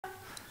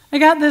I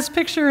got this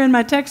picture in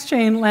my text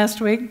chain last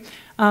week.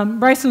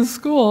 Bryson's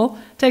school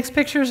takes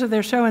pictures of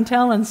their show and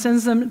tell and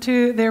sends them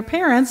to their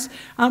parents.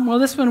 Well,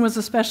 this one was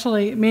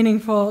especially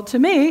meaningful to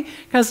me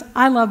because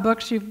I love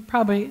books. You've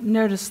probably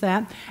noticed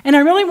that. And I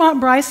really want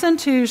Bryson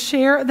to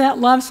share that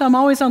love, so I'm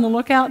always on the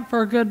lookout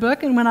for a good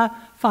book. And when I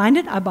find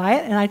it, I buy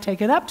it, and I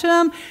take it up to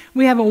him.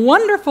 We have a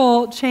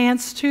wonderful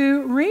chance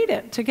to read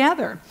it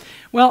together.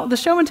 Well, the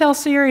show and tell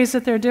series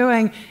that they're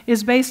doing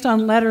is based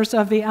on letters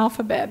of the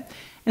alphabet.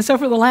 And so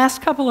for the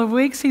last couple of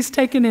weeks, he's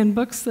taken in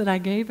books that I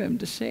gave him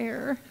to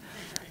share.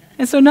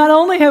 And so not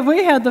only have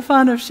we had the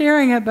fun of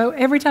sharing it, but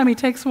every time he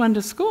takes one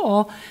to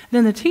school,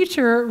 then the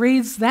teacher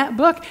reads that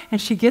book, and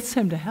she gets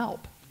him to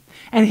help.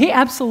 And he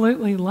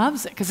absolutely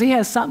loves it because he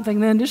has something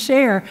then to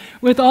share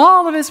with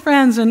all of his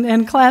friends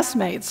and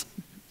classmates.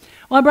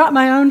 Well, I brought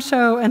my own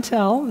show and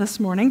tell this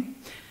morning.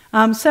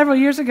 Several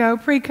years ago,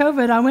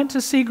 pre-COVID, I went to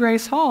see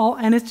Grace Hall,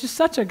 and it's just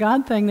such a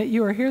God thing that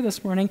you are here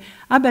this morning.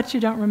 I bet you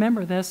don't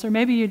remember this, or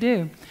maybe you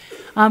do.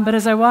 But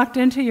as I walked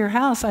into your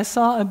house, I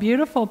saw a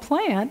beautiful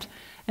plant.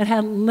 It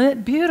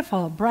had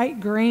beautiful, bright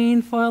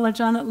green foliage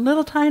on it,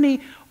 little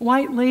tiny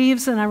white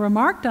leaves, and I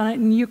remarked on it,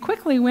 and you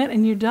quickly went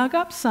and you dug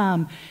up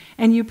some,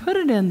 and you put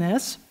it in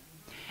this.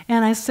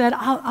 And I said,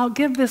 I'll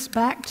give this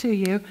back to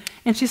you.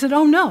 And she said,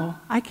 oh, no,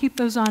 I keep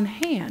those on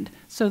hand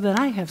so that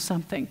I have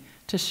something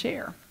to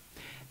share.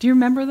 Do you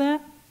remember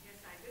that? Yes,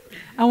 I do.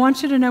 I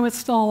want you to know it's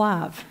still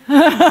alive.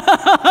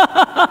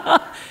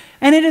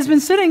 And it has been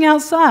sitting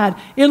outside.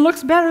 It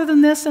looks better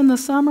than this in the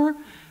summer,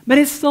 but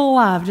it's still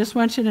alive. Just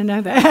want you to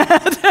know that.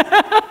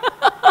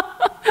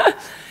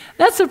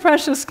 That's a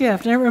precious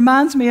gift, and it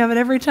reminds me of it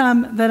every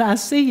time that I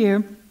see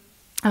you.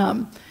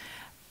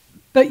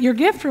 But your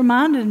gift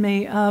reminded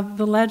me of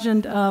the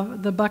legend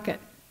of the bucket.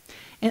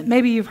 And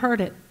maybe you've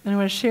heard it, and I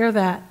want to share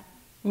that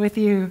with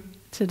you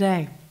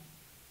today.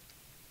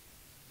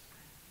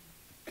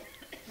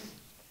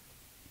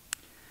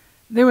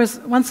 There was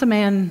once a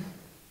man,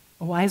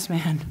 a wise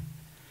man,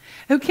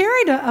 who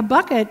carried a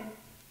bucket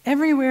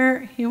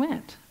everywhere he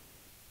went.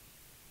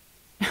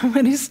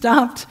 When he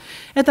stopped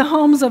at the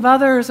homes of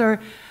others, or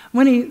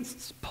when he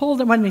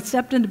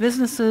stepped into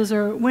businesses,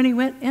 or when he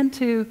went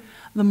into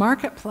the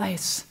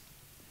marketplace,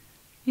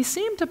 he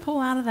seemed to pull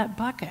out of that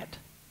bucket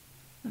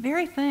the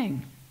very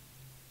thing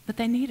that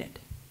they needed.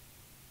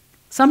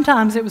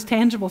 Sometimes it was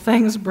tangible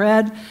things,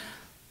 bread,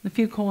 a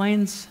few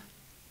coins,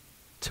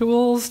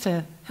 tools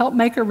to help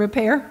make or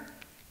repair.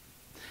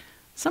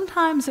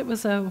 Sometimes it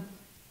was a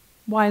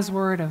wise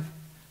word of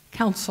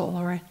counsel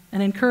or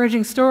an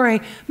encouraging story.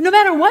 No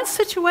matter what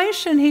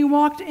situation he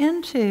walked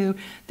into,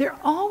 there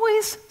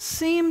always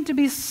seemed to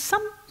be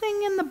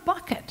something in the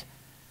bucket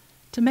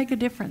to make a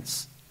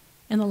difference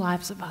in the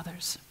lives of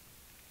others.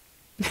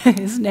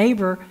 His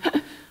neighbor,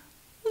 a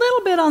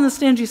little bit on the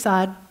stingy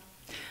side,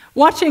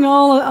 watching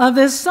all of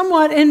this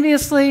somewhat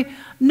enviously,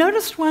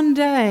 noticed one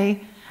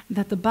day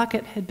that the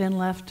bucket had been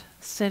left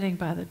sitting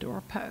by the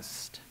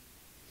doorpost.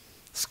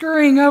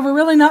 Scurrying over,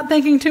 really not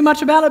thinking too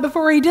much about it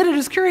before he did it,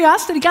 his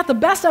curiosity got the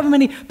best of him,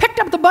 and he picked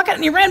up the bucket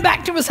and he ran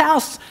back to his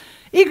house,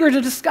 eager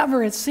to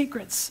discover its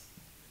secrets.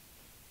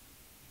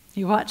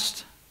 He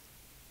watched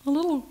a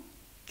little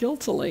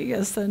guiltily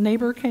as the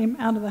neighbor came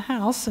out of the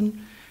house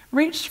and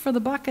reached for the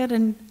bucket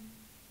and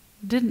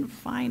didn't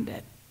find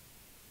it.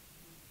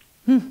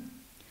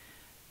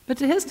 But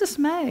to his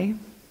dismay,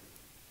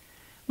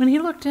 when he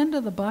looked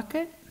into the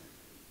bucket,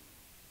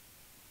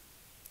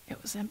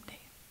 it was empty.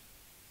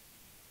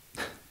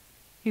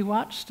 He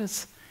watched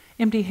as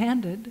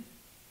empty-handed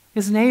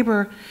his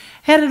neighbor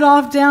headed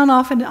off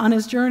on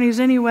his journeys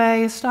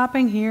anyway,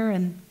 stopping here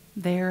and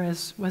there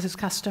as was his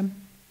custom,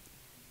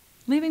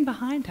 leaving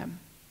behind him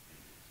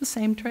the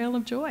same trail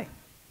of joy.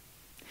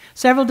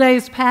 Several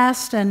days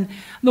passed, and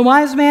the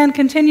wise man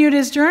continued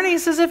his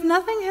journeys as if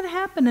nothing had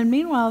happened. And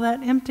meanwhile,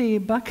 that empty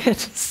bucket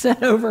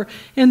sat over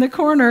in the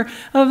corner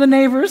of the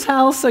neighbor's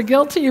house, a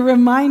guilty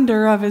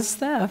reminder of his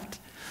theft.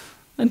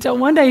 Until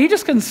one day, he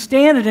just couldn't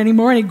stand it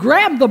anymore, and he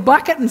grabbed the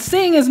bucket, and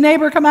seeing his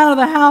neighbor come out of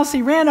the house,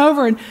 he ran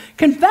over and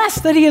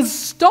confessed that he had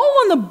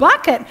stolen the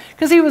bucket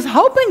because he was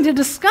hoping to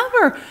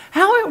discover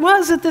how it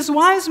was that this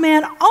wise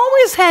man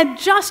always had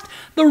just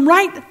the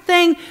right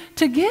thing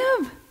to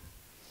give.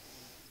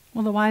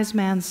 Well, the wise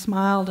man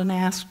smiled and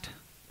asked,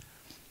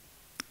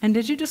 "And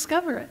did you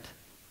discover it?"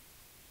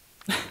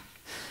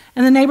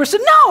 And the neighbor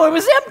said, "No, it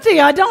was empty.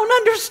 I don't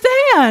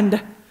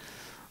understand."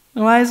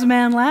 The wise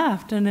man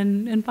laughed and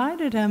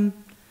invited him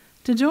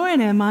to join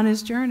him on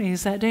his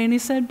journeys that day, and he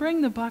said, "Bring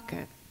the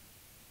bucket."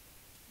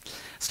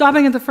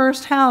 Stopping at the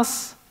first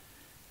house,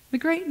 the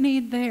great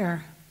need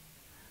there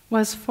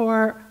was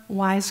for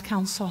wise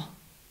counsel.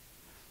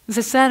 As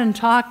they sat and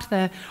talked,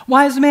 the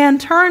wise man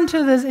turned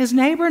to his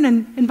neighbor and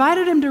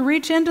invited him to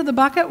reach into the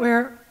bucket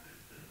where,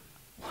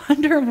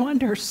 wonder of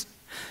wonders,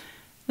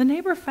 the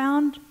neighbor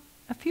found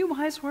a few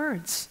wise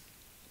words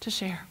to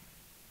share.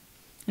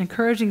 An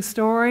encouraging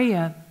story,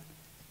 a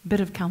bit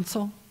of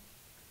counsel.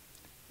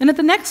 And at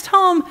the next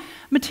home,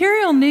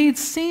 material needs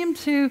seemed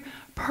to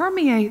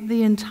permeate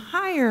the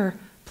entire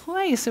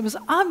place. It was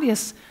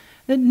obvious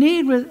that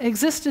need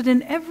existed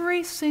in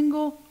every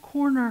single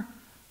corner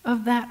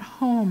of that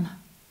home.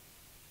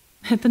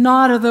 At the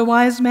nod of the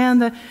wise man,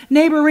 the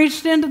neighbor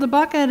reached into the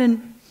bucket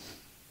and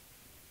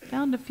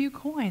found a few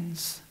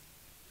coins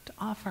to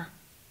offer.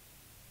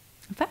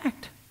 In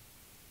fact,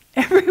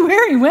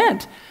 everywhere he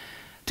went,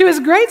 to his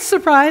great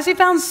surprise, he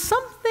found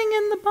something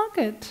in the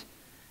bucket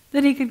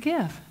that he could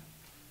give.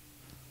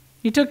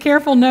 He took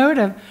careful note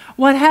of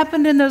what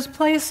happened in those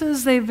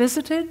places they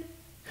visited,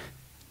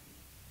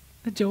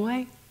 the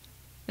joy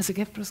as a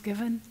gift was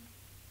given,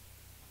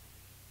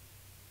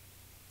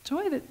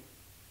 joy that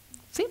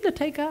seemed to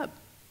take up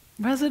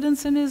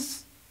residence in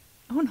his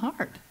own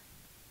heart.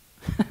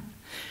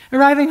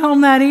 Arriving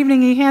home that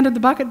evening, he handed the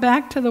bucket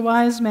back to the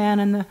wise man,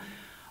 and the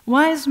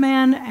wise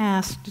man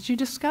asked, "Did you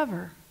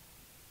discover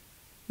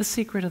the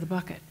secret of the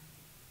bucket?"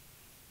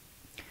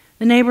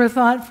 The neighbor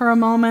thought for a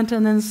moment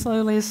and then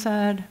slowly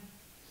said,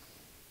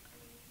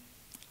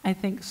 "I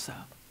think so.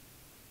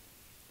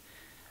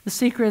 The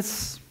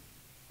secret's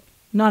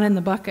not in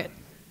the bucket,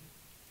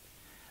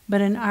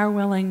 but in our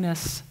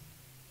willingness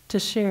to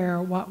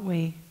share what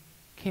we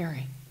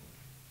carry."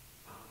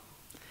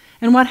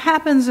 And what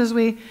happens as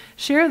we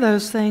share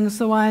those things,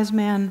 the wise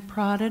man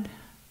prodded?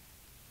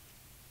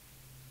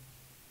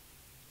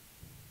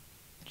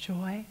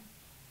 Joy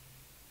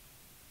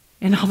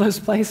in all those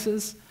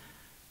places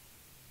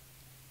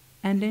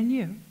and in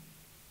you.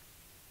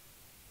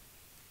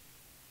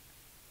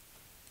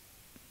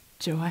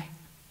 Joy.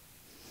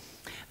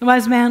 The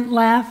wise man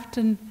laughed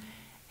and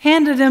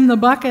handed him the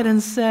bucket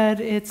and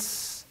said,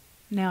 "It's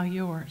now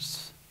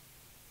yours.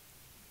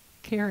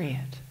 Carry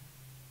it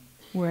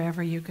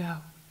wherever you go."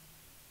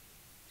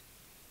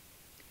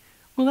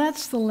 Well,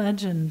 that's the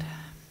legend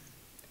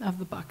of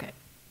the bucket.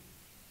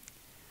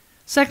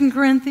 2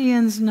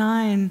 Corinthians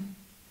 9,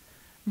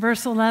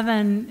 verse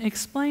 11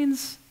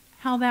 explains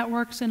how that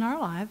works in our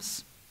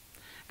lives.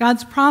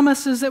 God's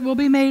promise is that we'll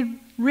be made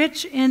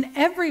rich in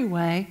every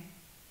way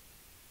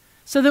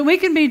so that we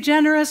can be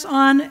generous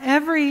on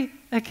every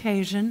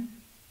occasion,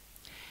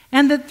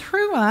 and that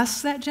through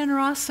us, that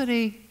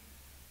generosity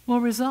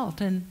will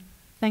result in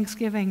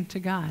thanksgiving to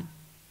God.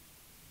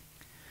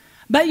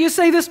 But you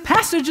say this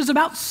passage is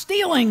about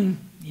stealing.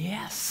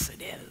 Yes,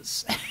 it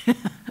is.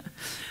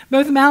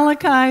 Both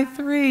Malachi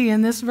 3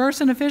 and this verse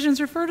in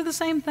Ephesians refer to the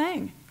same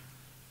thing.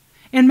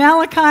 In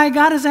Malachi,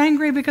 God is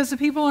angry because the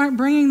people aren't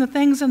bringing the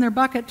things in their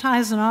bucket,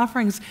 tithes, and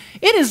offerings.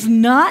 It is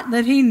not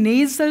that he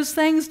needs those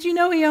things. Do you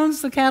know he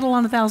owns the cattle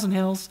on 1,000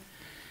 hills?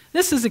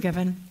 This is a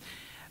given.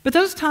 But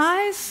those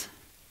tithes,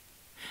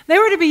 they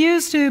were to be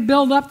used to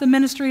build up the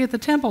ministry at the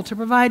temple, to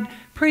provide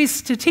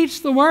priests to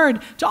teach the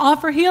word, to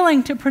offer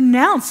healing, to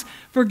pronounce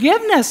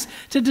forgiveness,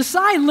 to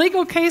decide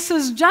legal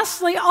cases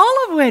justly, all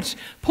of which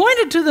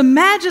pointed to the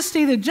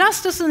majesty, the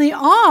justice, and the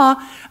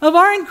awe of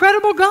our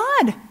incredible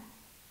God.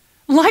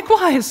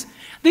 Likewise,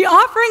 the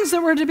offerings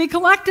that were to be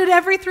collected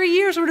every 3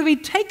 years were to be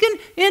taken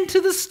into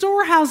the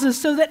storehouses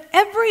so that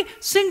every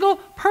single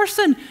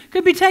person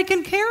could be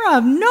taken care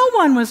of. No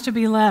one was to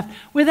be left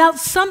without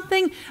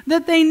something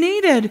that they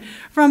needed,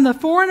 from the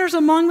foreigners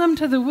among them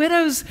to the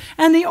widows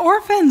and the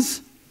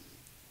orphans.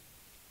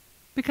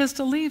 Because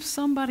to leave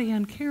somebody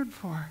uncared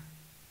for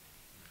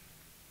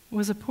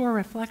was a poor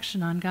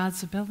reflection on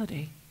God's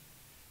ability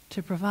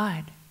to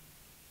provide.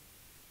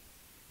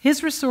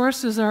 His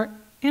resources are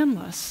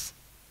endless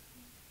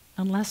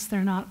unless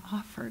they're not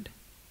offered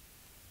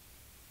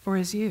for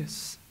his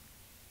use.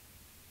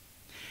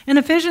 In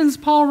Ephesians,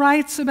 Paul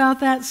writes about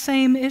that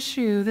same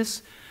issue,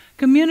 this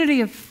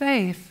community of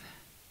faith,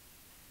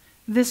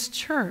 this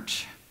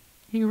church,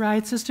 he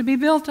writes, is to be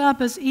built up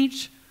as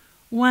each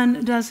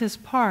one does his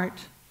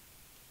part,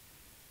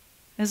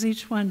 as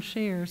each one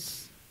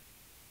shares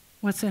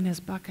what's in his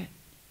bucket.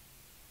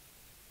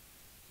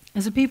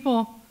 As a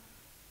people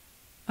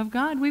of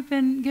God, we've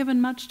been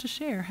given much to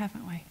share,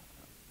 haven't we?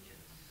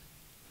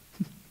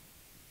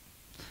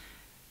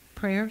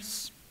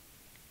 Prayers.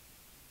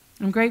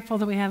 I'm grateful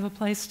that we have a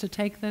place to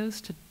take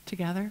those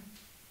together.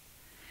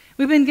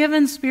 We've been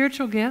given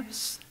spiritual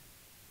gifts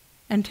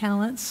and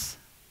talents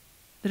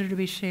that are to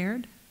be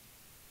shared.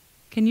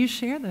 Can you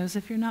share those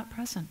if you're not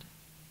present?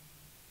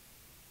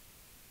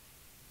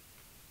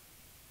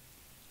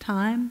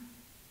 Time,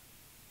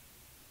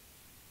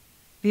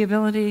 the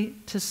ability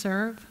to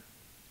serve,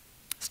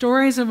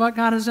 stories of what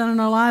God has done in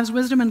our lives,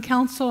 wisdom and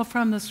counsel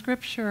from the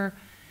Scripture.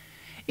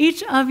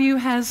 Each of you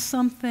has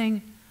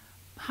something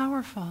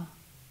powerful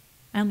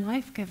and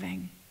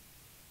life-giving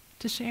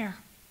to share.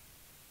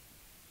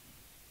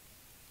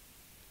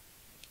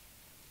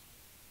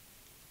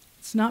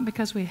 It's not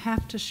because we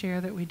have to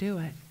share that we do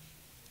it,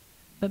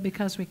 but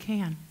because we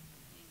can.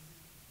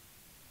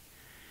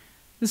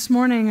 This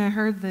morning I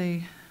heard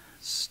the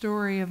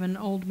story of an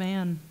old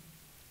man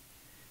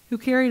who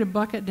carried a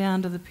bucket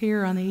down to the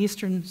pier on the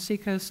eastern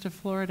seacoast of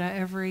Florida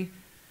every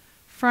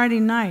Friday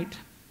night.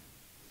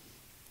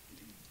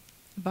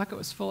 The bucket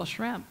was full of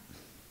shrimp.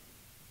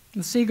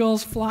 The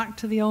seagulls flocked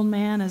to the old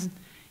man as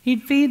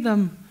he'd feed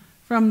them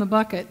from the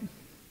bucket.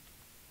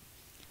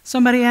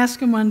 Somebody asked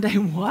him one day,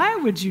 "Why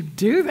would you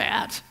do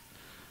that?"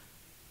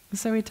 And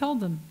so he told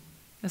them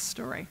this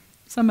story.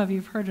 Some of you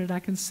have heard it. I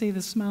can see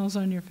the smiles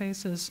on your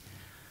faces.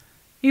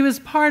 He was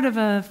part of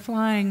a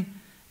flying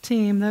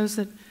team, those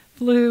that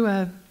flew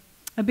a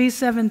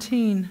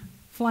B-17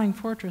 Flying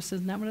Fortress,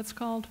 isn't that what it's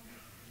called?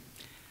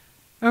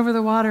 Over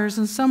the waters,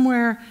 and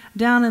somewhere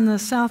down in the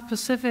South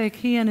Pacific,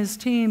 he and his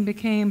team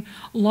became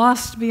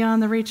lost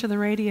beyond the reach of the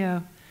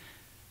radio.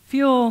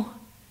 Fuel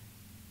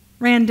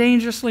ran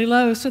dangerously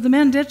low, so the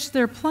men ditched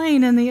their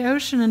plane in the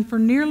ocean, and for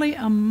nearly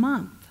a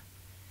month,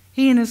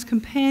 he and his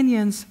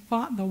companions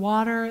fought the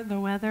water, the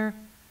weather,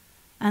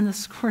 and the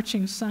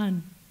scorching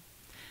sun.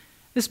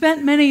 They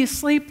spent many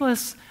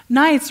sleepless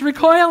nights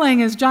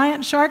recoiling as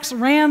giant sharks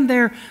ran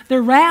their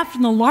raft,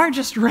 and the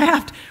largest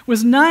raft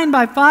was 9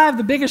 by 5.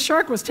 The biggest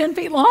shark was 10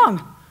 feet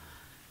long.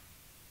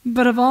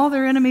 But of all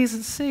their enemies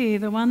at sea,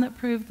 the one that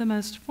proved the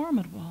most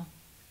formidable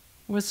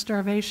was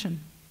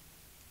starvation.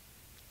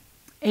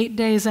 8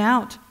 days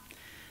out,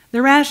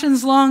 the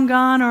rations long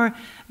gone or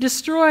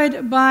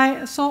destroyed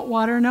by salt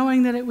water,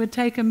 knowing that it would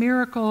take a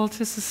miracle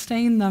to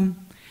sustain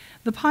them,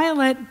 the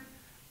pilot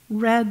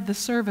read the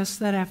service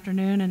that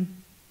afternoon and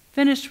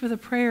finished with a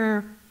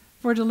prayer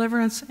for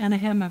deliverance and a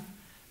hymn of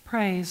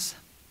praise.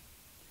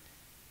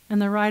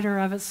 And the writer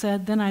of it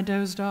said, "Then I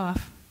dozed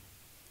off,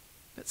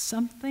 but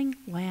something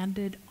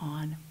landed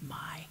on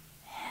my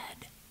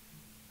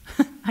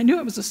head." I knew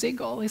it was a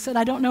seagull. He said,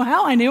 "I don't know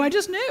how I knew, I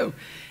just knew."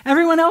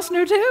 Everyone else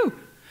knew too.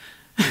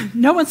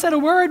 No one said a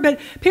word, but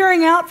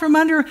peering out from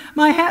under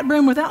my hat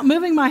brim without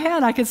moving my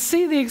head, I could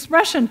see the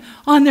expression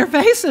on their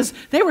faces.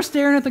 They were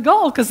staring at the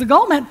gull because the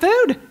gull meant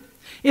food,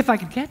 if I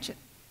could catch it.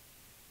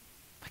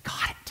 I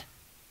got it.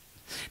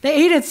 They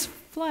ate its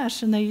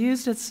flesh and they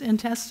used its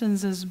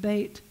intestines as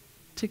bait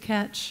to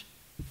catch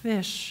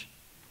fish.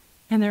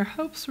 And their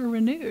hopes were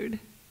renewed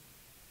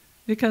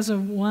because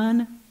of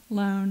one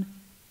lone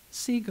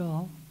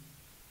seagull,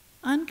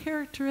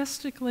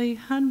 uncharacteristically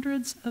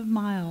hundreds of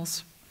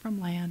miles from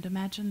land.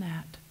 Imagine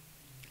that.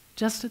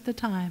 Just at the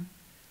time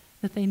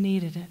that they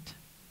needed it.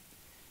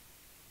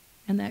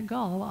 And that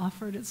gull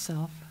offered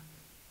itself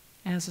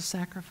as a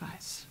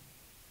sacrifice.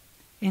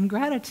 In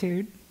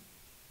gratitude,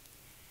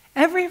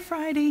 every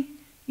Friday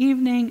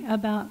evening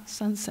about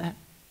sunset,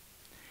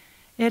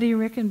 Eddie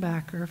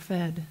Rickenbacker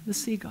fed the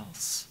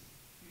seagulls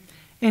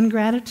in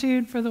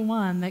gratitude for the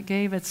one that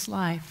gave its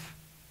life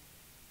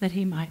that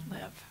he might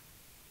live.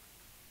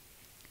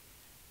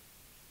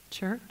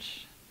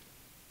 Church,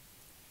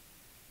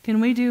 can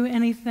we do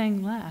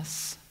anything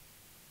less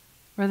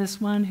for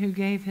this one who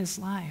gave his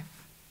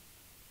life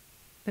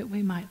that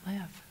we might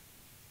live?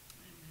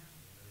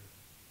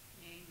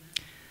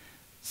 Amen.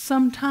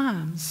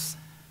 Sometimes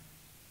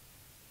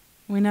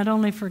we not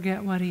only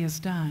forget what he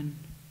has done,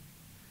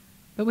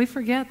 but we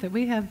forget that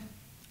we have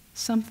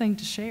something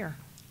to share.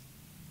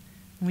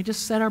 And we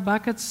just set our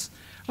buckets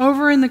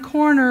over in the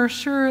corner,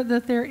 sure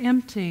that they're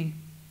empty.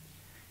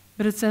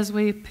 But it's as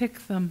we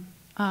pick them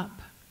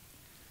up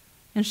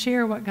and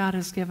share what God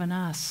has given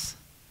us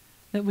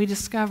that we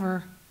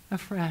discover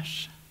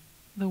afresh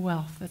the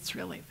wealth that's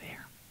really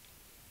there.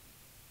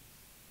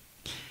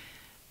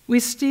 We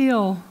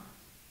steal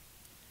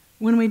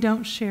when we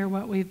don't share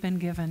what we've been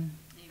given.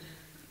 Amen.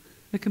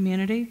 The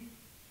community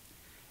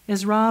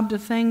is robbed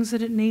of things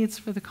that it needs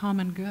for the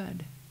common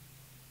good.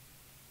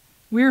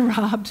 We're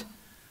robbed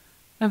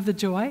of the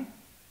joy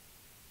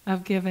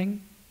of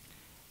giving,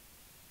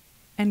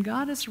 and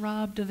God is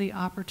robbed of the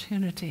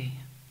opportunity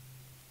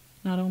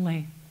not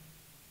only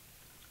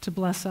to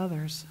bless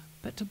others,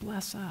 but to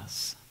bless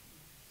us.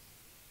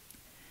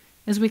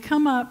 As we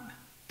come up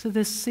to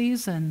this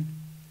season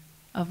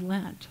of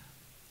Lent,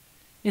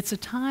 it's a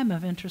time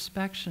of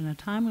introspection, a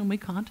time when we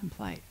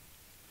contemplate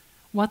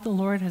what the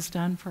Lord has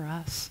done for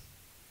us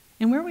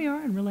and where we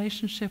are in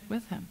relationship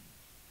with him.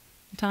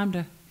 A time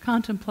to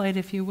contemplate,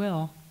 if you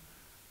will,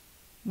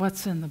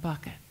 what's in the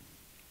bucket.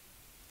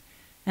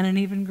 And an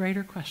even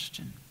greater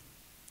question,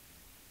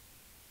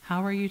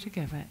 how are you to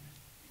give it?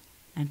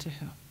 And to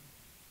whom?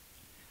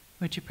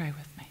 Would you pray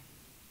with me?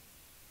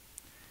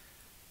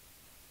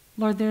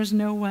 Lord, there's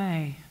no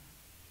way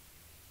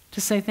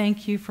to say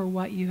thank you for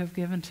what you have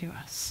given to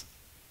us.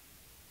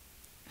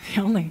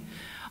 The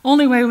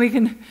only way we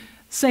can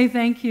say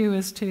thank you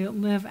is to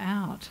live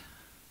out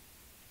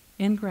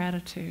in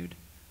gratitude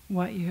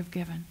what you have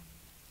given.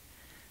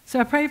 So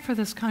I pray for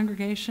this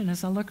congregation.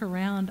 As I look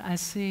around, I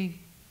see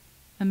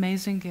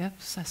amazing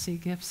gifts. I see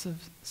gifts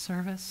of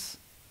service.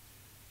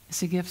 I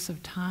see gifts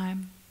of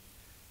time.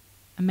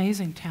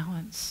 Amazing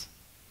talents.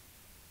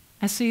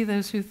 I see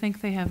those who think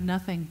they have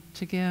nothing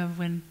to give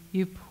when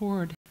you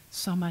poured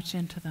so much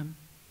into them.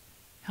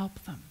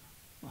 Help them,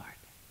 Lord.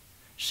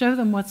 Show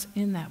them what's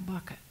in that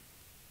bucket.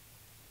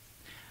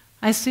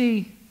 I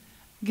see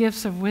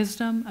gifts of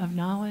wisdom, of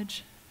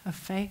knowledge, of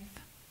faith.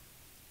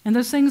 And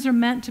those things are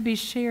meant to be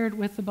shared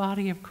with the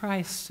body of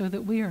Christ so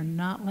that we are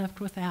not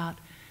left without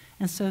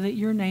and so that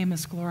your name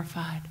is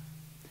glorified.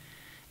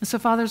 And so,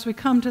 Father, as we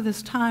come to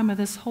this time of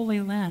this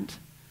Holy Lent,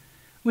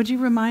 would you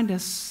remind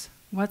us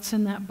what's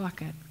in that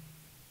bucket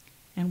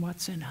and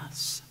what's in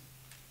us?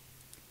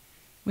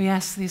 We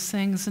ask these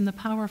things in the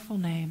powerful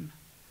name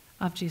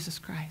of Jesus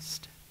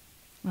Christ.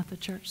 Let the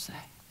church say.